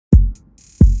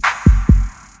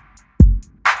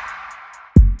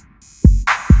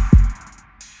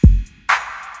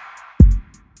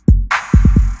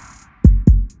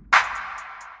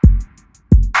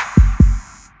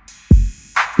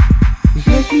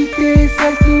J'ai quitté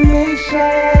celle qui m'est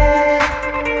chère.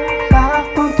 Par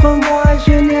contre moi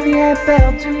je n'ai rien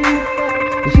perdu.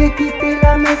 J'ai quitté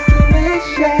la meuf qui m'est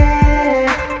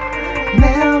chère.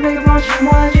 Mais en revanche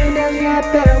moi je n'ai rien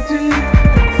perdu.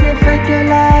 C'est vrai que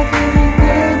la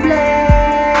vérité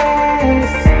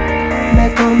blesse, mais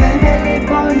quand même elle est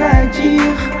bonne à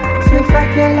dire. C'est vrai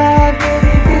que la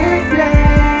vérité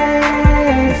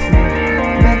blesse,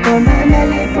 mais quand même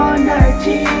elle est bonne à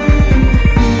dire.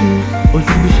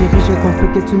 Aujourd'hui chérie, j'ai compris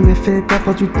que tu me fais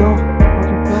perdre du temps.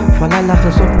 Voilà la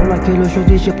raison pour laquelle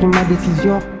aujourd'hui j'ai pris ma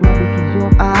décision.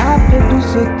 Après tout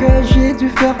ce que j'ai dû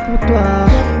faire pour toi,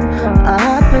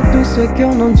 après tout ce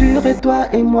qu'on endure et toi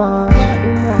et moi,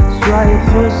 sois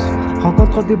heureuse,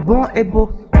 rencontre des bons et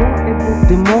beaux.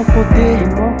 De mon côté,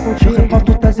 je reprends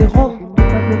tout à zéro.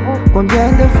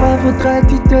 Combien de fois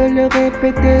voudrais-tu te le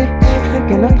répéter,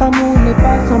 que notre amour n'est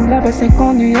pas semblable à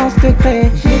 50 nuances degrés.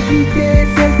 J'ai quitté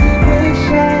celle qui m'est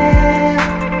chère.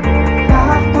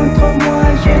 Par contre moi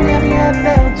je n'ai rien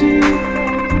perdu.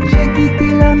 J'ai quitté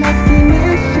la meuf qui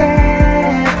m'est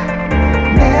chère.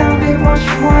 Mais en revanche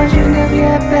moi je n'ai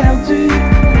rien perdu.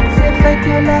 C'est vrai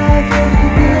que la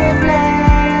vérité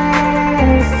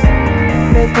blesse,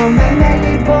 mais quand même elle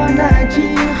est bonne à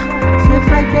dire. C'est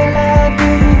vrai que la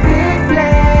vérité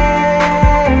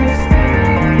blesse,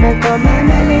 mais quand même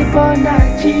elle est bonne à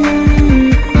dire.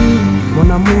 Mon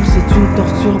amour c'est une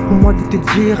torture pour moi de te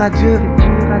dire adieu.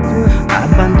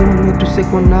 Abandonner tout ce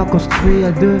qu'on a construit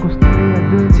à deux.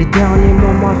 Ces derniers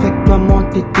moments avec toi m'ont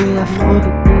été affreux.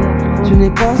 Tu ne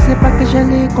pensais pas que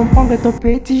j'allais comprendre ton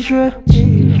petit jeu.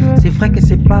 C'est vrai que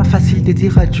c'est pas facile de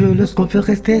dire adieu lorsqu'on veut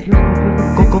rester.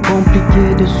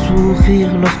 Compliqué de sourire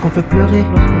lorsqu'on veut pleurer.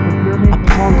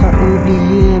 Apprendre à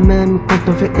oublier même quand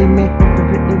on veut aimer.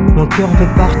 Mon cœur veut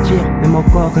partir mais mon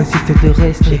corps insiste de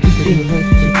rester. J'ai quitté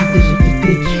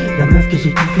la meuf que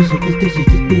j'ai kiffé, j'ai quitté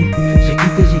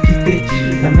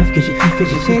la meuf que j'ai kiffé, j'ai quitté la meuf que j'ai kiffé,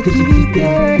 j'ai quitté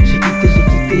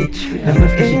la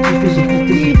meuf que j'ai kiffé, j'ai quitté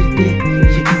la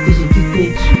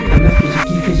meuf que j'ai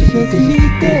kiffé, j'ai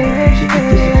quitté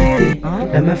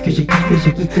la meuf que j'ai kiffé,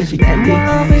 j'ai quitté la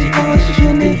meuf que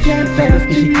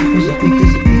j'ai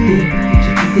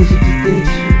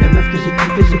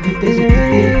kiffé, j'ai quitté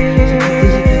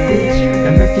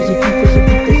la meuf que j'ai kiffé, j'ai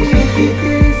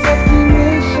quitté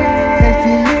celle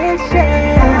qui m'est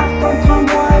chère. Par contre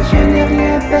moi je n'ai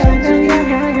rien perdu.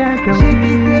 J'ai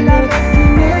quitté la meuf qui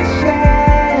m'est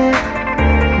chère.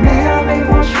 Mais en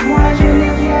revanche moi je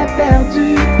n'ai rien perdu.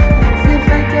 C'est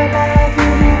vrai que la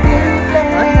vérité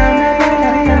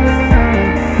blesse,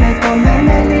 mais quand même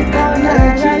elle est bonne à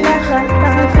dire.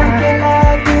 C'est vrai que la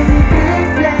vérité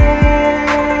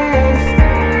blesse,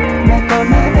 mais quand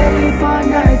même elle est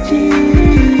bonne à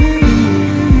dire.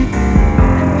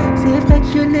 C'est vrai que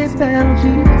je l'ai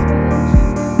perdu,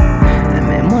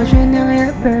 mais moi je n'ai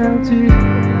rien perdu.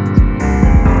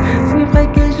 C'est vrai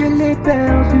que je l'ai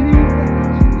perdu,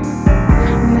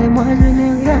 mais moi je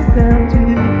n'ai rien perdu.